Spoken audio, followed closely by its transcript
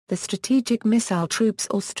The Strategic Missile Troops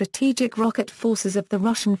or Strategic Rocket Forces of the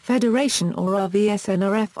Russian Federation or RVSN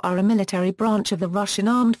RF are a military branch of the Russian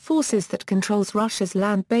Armed Forces that controls Russia's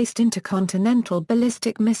land-based intercontinental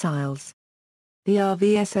ballistic missiles. The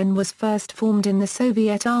RVSN was first formed in the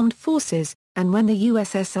Soviet Armed Forces, and when the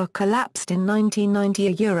USSR collapsed in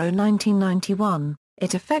 1991,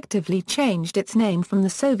 it effectively changed its name from the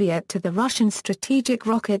Soviet to the Russian Strategic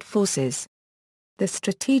Rocket Forces. The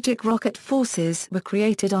Strategic Rocket Forces were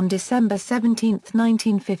created on December 17,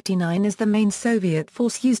 1959 as the main Soviet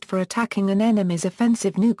force used for attacking an enemy's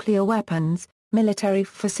offensive nuclear weapons, military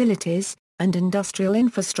facilities, and industrial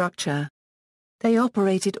infrastructure. They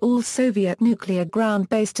operated all Soviet nuclear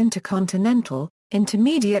ground-based intercontinental,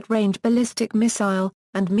 intermediate-range ballistic missile,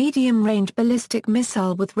 and medium-range ballistic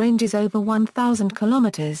missile with ranges over 1,000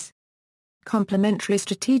 kilometers. Complementary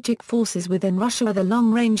strategic forces within Russia are the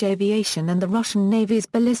Long Range Aviation and the Russian Navy's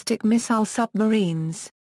ballistic missile submarines.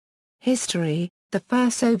 History: the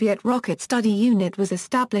first Soviet rocket study unit was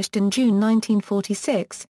established in June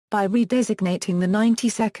 1946, by redesignating the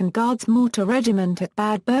 92nd Guards Mortar Regiment at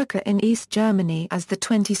Bad Berka in East Germany as the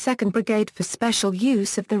 22nd Brigade for special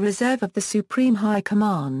use of the reserve of the Supreme High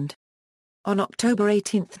Command. On October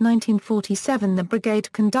 18, 1947 the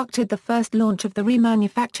brigade conducted the first launch of the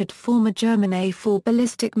remanufactured former German A-4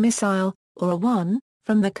 ballistic missile, or A-1,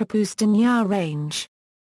 from the Kapustin Yar range.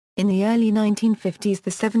 In the early 1950s the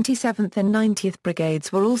 77th and 90th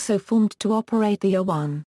Brigades were also formed to operate the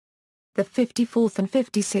A-1. The 54th and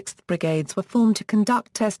 56th Brigades were formed to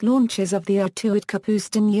conduct test launches of the A-2 at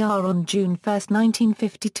Kapustin Yar on June 1,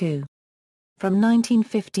 1952. From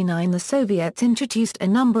 1959 the Soviets introduced a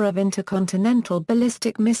number of intercontinental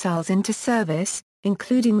ballistic missiles into service,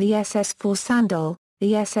 including the SS-4 Sandal,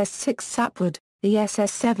 the SS-6 Sapwood, the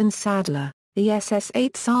SS-7 Sadler, the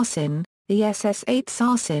SS-8 Sarsin, the SS-8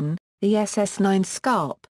 Sarsin, the SS-9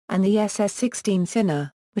 Scarp, and the SS-16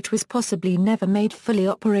 Sinner, which was possibly never made fully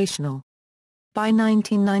operational. By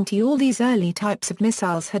 1990 all these early types of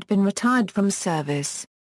missiles had been retired from service.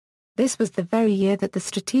 This was the very year that the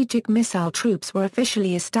Strategic Missile Troops were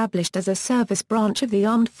officially established as a service branch of the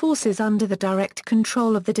armed forces under the direct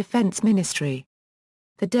control of the Defense Ministry.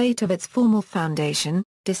 The date of its formal foundation,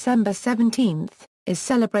 December 17, is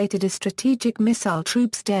celebrated as Strategic Missile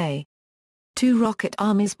Troops Day. Two rocket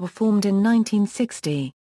armies were formed in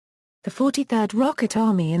 1960. The 43rd Rocket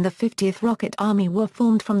Army and the 50th Rocket Army were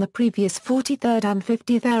formed from the previous 43rd and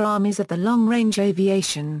 50th Air Armies of the Long Range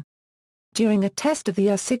Aviation. During a test of the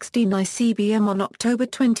A-16 ICBM on October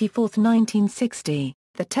 24, 1960,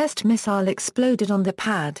 the test missile exploded on the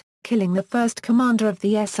pad, killing the first commander of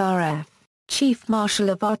the SRF, Chief Marshal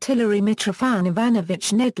of Artillery Mitrofan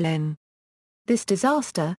Ivanovich Nedlin. This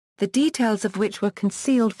disaster, the details of which were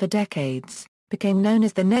concealed for decades, became known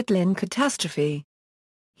as the Nedlin catastrophe.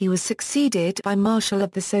 He was succeeded by Marshal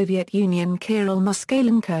of the Soviet Union Kirill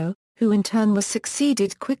Moskalenko, who in turn was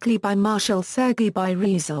succeeded quickly by Marshal Sergei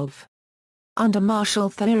Borisov. Under Marshal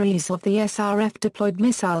Borisov the SRF deployed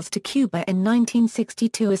missiles to Cuba in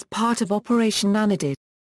 1962 as part of Operation Anadid.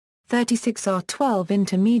 36 R-12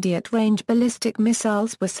 intermediate-range ballistic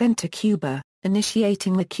missiles were sent to Cuba,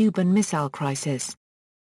 initiating the Cuban Missile Crisis.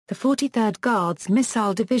 The 43rd Guards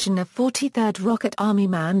Missile Division of 43rd Rocket Army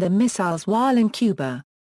manned the missiles while in Cuba.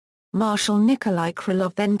 Marshal Nikolai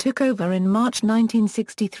Krylov then took over in March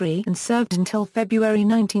 1963 and served until February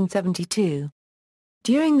 1972.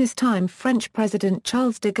 During this time French President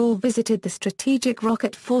Charles de Gaulle visited the Strategic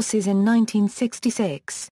Rocket Forces in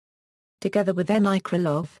 1966. Together with N.I.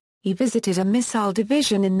 Krylov, he visited a missile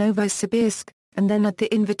division in Novosibirsk, and then at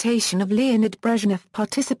the invitation of Leonid Brezhnev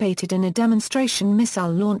participated in a demonstration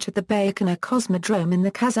missile launch at the Baikonur Cosmodrome in the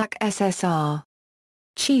Kazakh SSR.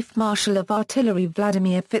 Chief Marshal of Artillery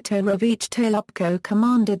Vladimir Fyodorovich Tolopko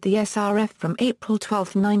commanded the SRF from April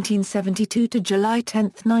 12, 1972 to July 10,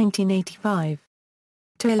 1985.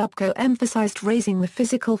 Tolopko emphasized raising the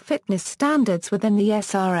physical fitness standards within the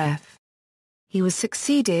SRF. He was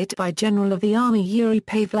succeeded by General of the Army Yuri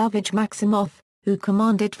Pavlovich Maximov, who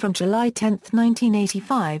commanded from July 10,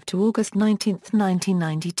 1985 to August 19,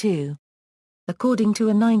 1992. According to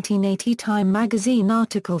a 1980 Time magazine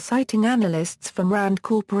article citing analysts from RAND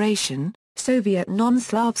Corporation, Soviet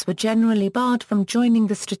non-Slavs were generally barred from joining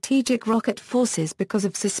the Strategic Rocket Forces because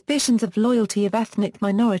of suspicions of loyalty of ethnic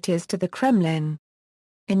minorities to the Kremlin.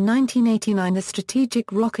 In 1989 the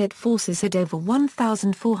Strategic Rocket Forces had over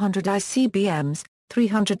 1,400 ICBMs,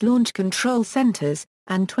 300 launch control centers,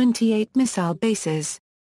 and 28 missile bases.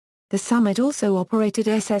 The summit also operated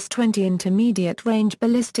SS-20 intermediate-range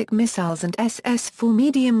ballistic missiles and SS-4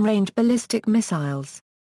 medium-range ballistic missiles.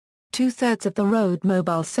 Two-thirds of the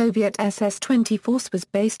road-mobile Soviet SS-20 force was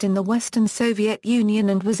based in the Western Soviet Union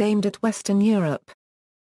and was aimed at Western Europe.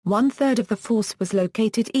 One-third of the force was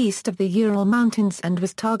located east of the Ural Mountains and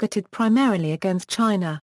was targeted primarily against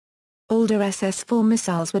China. Older SS-4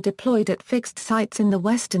 missiles were deployed at fixed sites in the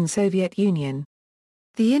Western Soviet Union.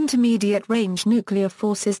 The Intermediate Range Nuclear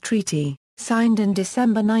Forces Treaty, signed in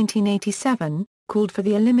December 1987, called for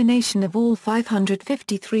the elimination of all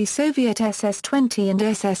 553 Soviet SS-20 and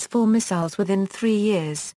SS-4 missiles within 3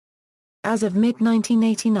 years. As of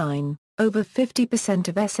mid-1989, over 50%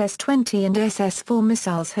 of SS-20 and SS-4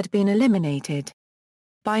 missiles had been eliminated.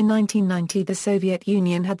 By 1990 the Soviet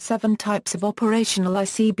Union had 7 types of operational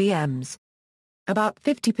ICBMs. About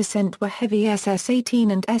 50% were heavy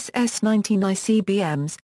SS-18 and SS-19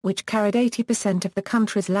 ICBMs, which carried 80% of the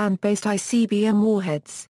country's land-based ICBM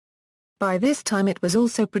warheads. By this time it was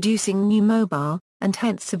also producing new mobile, and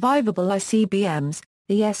hence survivable ICBMs,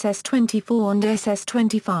 the SS-24 and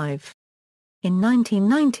SS-25. In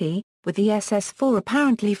 1990, with the SS-4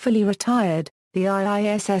 apparently fully retired, the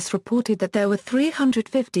IISS reported that there were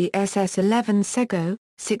 350 SS-11 Sego,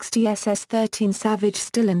 60 SS-13 Savage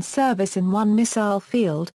still in service in one missile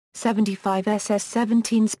field, 75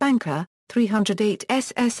 SS-17 Spanker, 308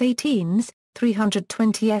 SS-18s,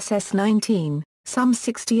 320 SS-19, some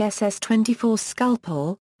 60 SS-24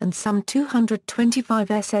 Scalpel, and some 225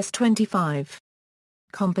 SS-25.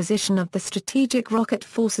 Composition of the Strategic Rocket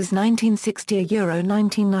Forces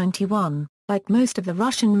 1960–1991. Like most of the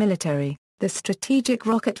Russian military, the Strategic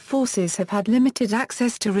Rocket Forces have had limited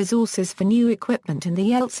access to resources for new equipment in the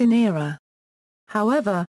Yeltsin era.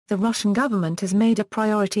 However, the Russian government has made a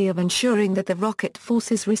priority of ensuring that the rocket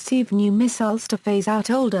forces receive new missiles to phase out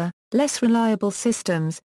older, less reliable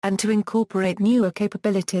systems, and to incorporate newer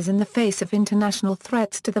capabilities in the face of international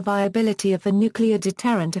threats to the viability of the nuclear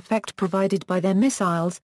deterrent effect provided by their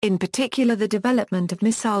missiles, in particular the development of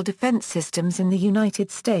missile defense systems in the United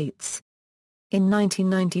States. In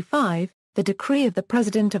 1995, the decree of the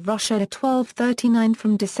President of Russia 1239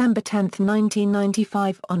 from December 10,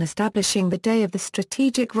 1995 on establishing the Day of the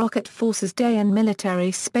Strategic Rocket Forces Day and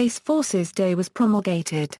Military Space Forces Day was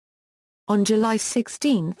promulgated. On July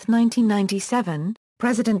 16, 1997,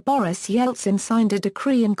 President Boris Yeltsin signed a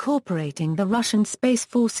decree incorporating the Russian Space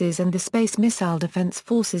Forces and the Space Missile Defense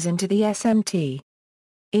Forces into the SMT.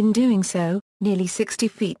 In doing so, nearly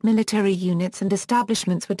 60 military units and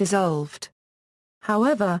establishments were dissolved.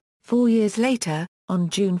 However, 4 years later, on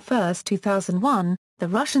June 1, 2001, the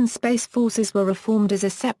Russian Space Forces were reformed as a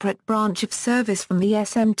separate branch of service from the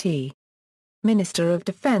SMT. Minister of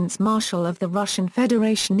Defense Marshal of the Russian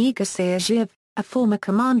Federation Igor Sergeyev, a former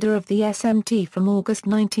commander of the SMT from August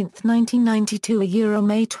 19, 1992 to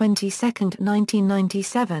May 22,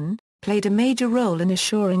 1997, played a major role in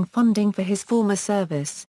assuring funding for his former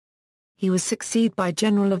service. He was succeeded by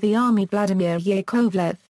General of the Army Vladimir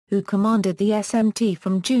Yakovlev, who commanded the SMT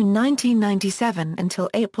from June 1997 until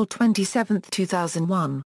April 27,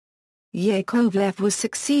 2001. Yakovlev was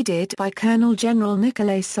succeeded by Colonel General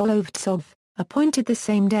Nikolai Solovtsov, appointed the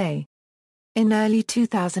same day. In early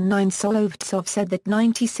 2009 Solovtsov said that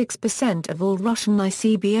 96% of all Russian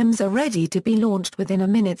ICBMs are ready to be launched within a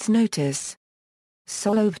minute's notice.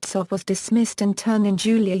 Solovtsov was dismissed and turned in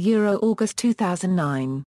July–August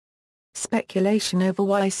 2009. Speculation over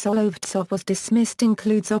why Solovtsov was dismissed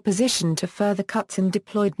includes opposition to further cuts in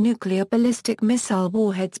deployed nuclear ballistic missile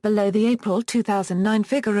warheads below the April 2009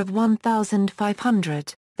 figure of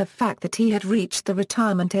 1,500, the fact that he had reached the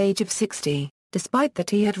retirement age of 60, despite that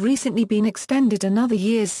he had recently been extended another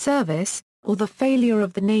year's service, or the failure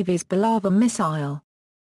of the Navy's Bulava missile.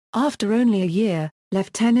 After only a year,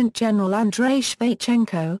 Lieutenant General Andrei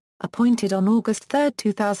Shevchenko, appointed on August 3,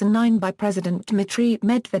 2009 by President Dmitry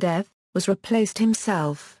Medvedev, was replaced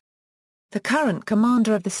himself. The current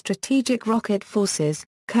commander of the Strategic Rocket Forces,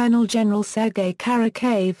 Colonel General Sergei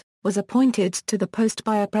Karakev, was appointed to the post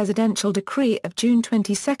by a presidential decree of June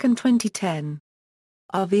 22, 2010.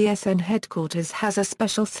 RVSN headquarters has a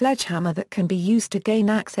special sledgehammer that can be used to gain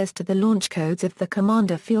access to the launch codes if the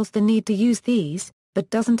commander feels the need to use these, but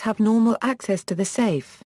doesn't have normal access to the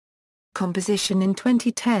safe. Composition in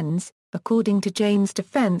 2010s, according to Jane's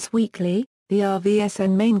Defense Weekly, the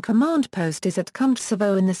RVSN main command post is at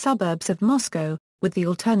Kuntsevo in the suburbs of Moscow, with the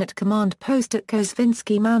alternate command post at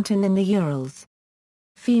Kozvinsky Mountain in the Urals.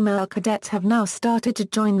 Female cadets have now started to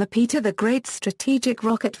join the Peter the Great Strategic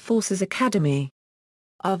Rocket Forces Academy.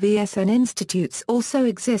 RVSN institutes also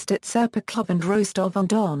exist at Serpukhov and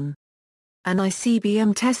Rostov-on-Don. An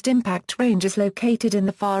ICBM test impact range is located in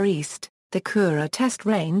the Far East, the Kura Test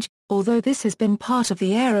Range, although this has been part of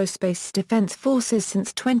the Aerospace Defense Forces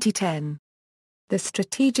since 2010. The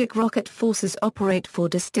strategic rocket forces operate 4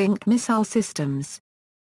 distinct missile systems.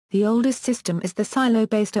 The oldest system is the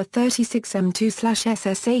silo-based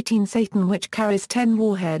U-36M2/SS-18 Satan, which carries 10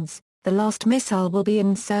 warheads. The last missile will be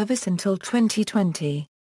in service until 2020.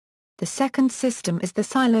 The second system is the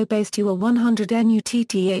silo-based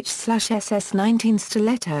UA-100NUTTH/SS-19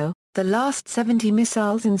 Stiletto. The last 70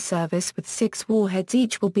 missiles in service with 6 warheads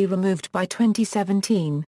each will be removed by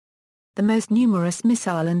 2017. The most numerous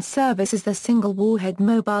missile in service is the single-warhead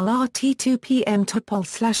mobile RT-2PM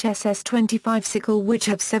Topol/SS-25 Sickle, which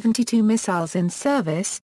have 72 missiles in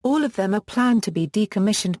service. All of them are planned to be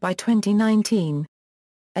decommissioned by 2019.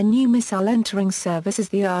 A new missile entering service is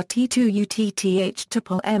the RT-2UTTH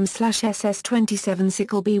Topol-M/SS-27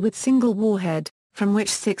 Sickle B with single warhead, from which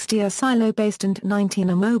 60 are silo-based and 19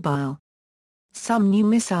 are mobile. Some new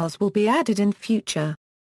missiles will be added in future.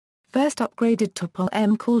 First upgraded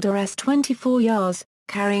Topol-M, called RS-24 YARS,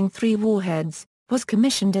 carrying 3 warheads, was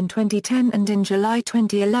commissioned in 2010, and in July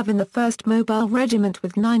 2011 the first mobile regiment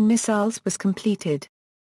with 9 missiles was completed.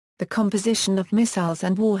 The composition of missiles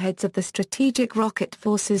and warheads of the strategic rocket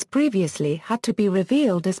forces previously had to be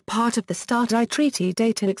revealed as part of the START-I Treaty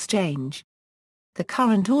data exchange. The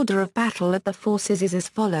current order of battle at the forces is as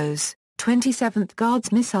follows: 27th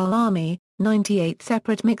Guards Missile Army, 98th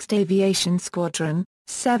Separate Mixed Aviation Squadron,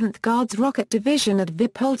 7th Guards Rocket Division at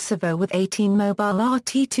Vipoltsevo with 18 mobile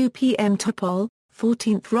RT-2PM Topol,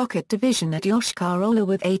 14th Rocket Division at Yoshkar-Ola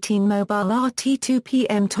with 18 mobile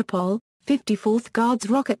RT-2PM Topol, 54th Guards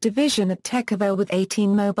Rocket Division at Tekovo with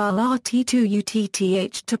 18 mobile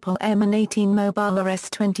RT-2UTTH Topol-M and 18 mobile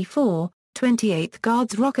RS-24, 28th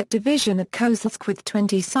Guards Rocket Division at Kozlsk with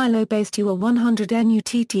 20 silo-based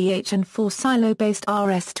UA-100NUTTH and 4 silo-based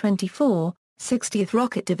RS-24, 60th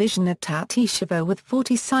Rocket Division at Tatishevo with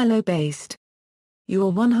 40 silo-based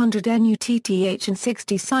UA-100NUTTH and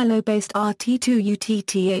 60 silo-based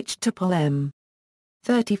RT-2UTTH Topol-M.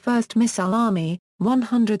 31st Missile Army,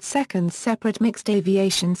 102nd Separate Mixed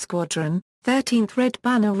Aviation Squadron, 13th Red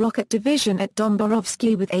Banner Rocket Division at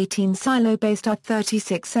Domborovsky with 18 silo-based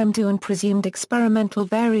R-36M2 and presumed experimental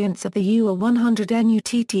variants of the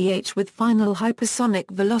UA-100NUTTH with final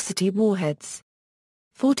hypersonic velocity warheads.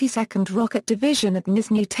 42nd Rocket Division at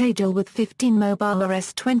Nizhny Tagil with 15 mobile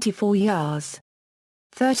RS-24 YARS.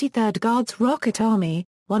 33rd Guards Rocket Army,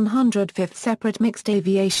 105th Separate Mixed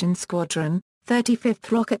Aviation Squadron,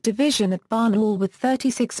 35th Rocket Division at Barnaul with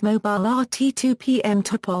 36 mobile RT-2PM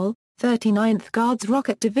Topol, 39th Guards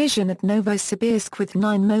Rocket Division at Novosibirsk with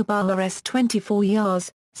 9 mobile RS-24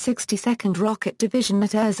 YARS, 62nd Rocket Division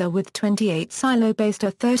at Urza with 28 silo-based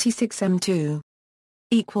R-36M2.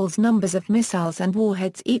 Numbers of missiles and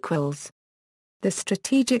warheads equals. The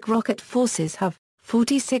strategic rocket forces have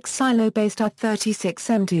 46 silo-based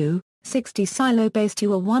R-36M2, 60 silo-based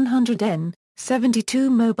UA-100N, 72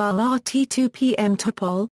 mobile RT-2PM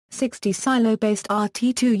Topol, 60 silo-based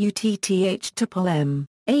RT-2UTTH Topol-M,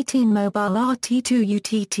 18 mobile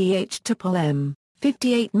RT-2UTTH Topol-M,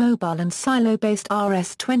 58 mobile and silo-based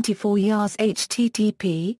RS-24 YARS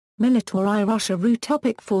HTTP, Military Russia Route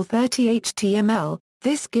Topic 430 HTML.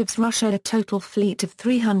 This gives Russia a total fleet of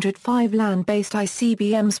 305 land-based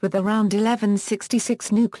ICBMs with around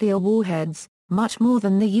 1166 nuclear warheads, much more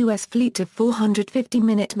than the U.S. fleet of 450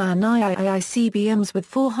 Minuteman ICBMs with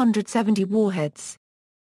 470 warheads.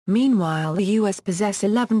 Meanwhile, the U.S. possess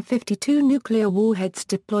 1152 nuclear warheads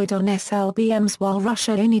deployed on SLBMs, while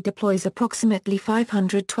Russia only deploys approximately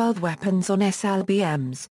 512 weapons on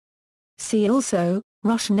SLBMs. See also,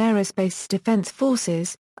 Russian Aerospace Defense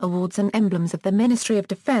Forces, Awards and Emblems of the Ministry of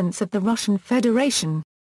Defense of the Russian Federation.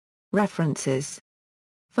 References.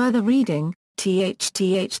 Further reading: th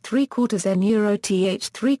 3/4 n euro th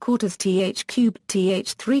 3/4 th cubed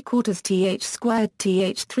th 3/4 th squared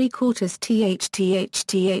th 3/4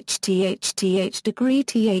 th degree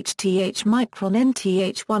th micron n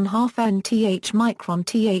th 1/2 n th micron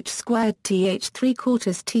th squared th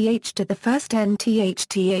 3/4 th to the first n th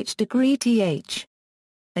degree th.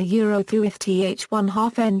 A euro through th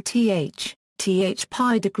 1/2 n th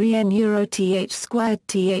pi degree n euro th squared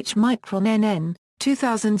th micron n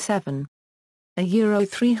 2007. A euro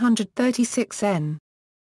 336 n.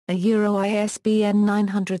 A euro ISBN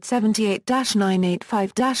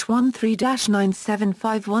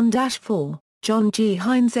 978-985-13-9751-4, John G.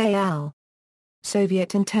 Heinz al.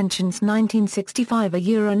 Soviet Intentions 1965. A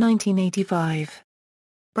euro 1985.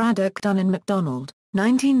 Braddock, Dunn and MacDonald,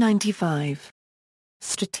 1995.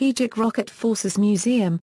 Strategic Rocket Forces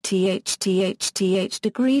Museum,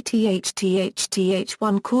 degree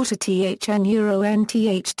 1 quarter n euro nth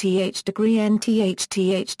degree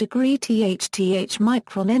degree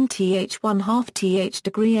micron nth 1/2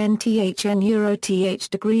 degree n euro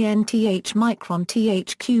degree micron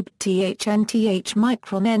cubed nth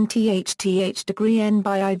micron nth degree n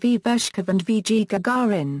by IV Vershkov and VG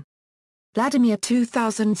Gagarin. Vladimir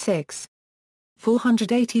 2006.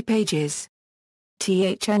 480 pages.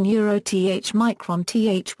 n euro micron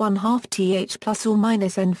 1/2 plus or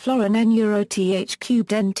minus n florin n euro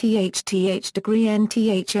cubed nth degree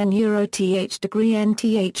nth n euro degree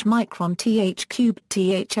nth micron cubed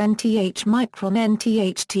nth micron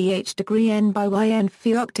nth degree n by yn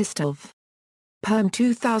Feoktistov. Perm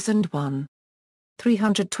 2001.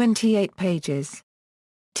 328 pages.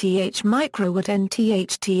 microwatt nth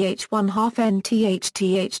 1/2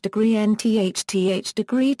 nth degree nth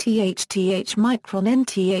degree micron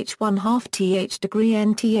nth 1/2 degree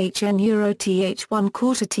nth n euro 1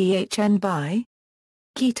 quarter n by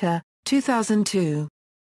Kita, 2002.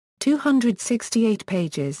 268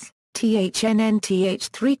 pages. nth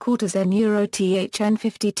 3 quarters n euro n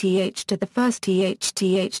 50 to the first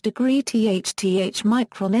degree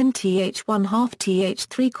micron nth 1/2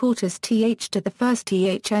 3 quarters to the first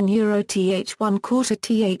n euro 1 quarter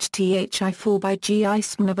I 4 by G.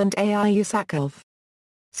 Ismanov and A. I. Yusakov.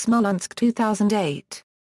 Smolensk 2008.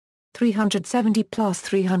 370 plus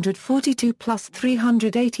 342 plus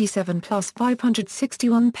 387 plus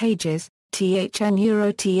 561 pages. n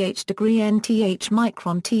euro degree nth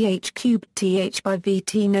micron cubed by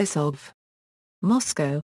VT Nosov.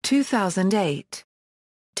 Moscow, 2008.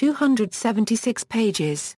 276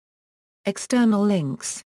 pages. External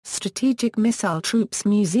links, Strategic Missile Troops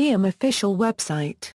Museum official website.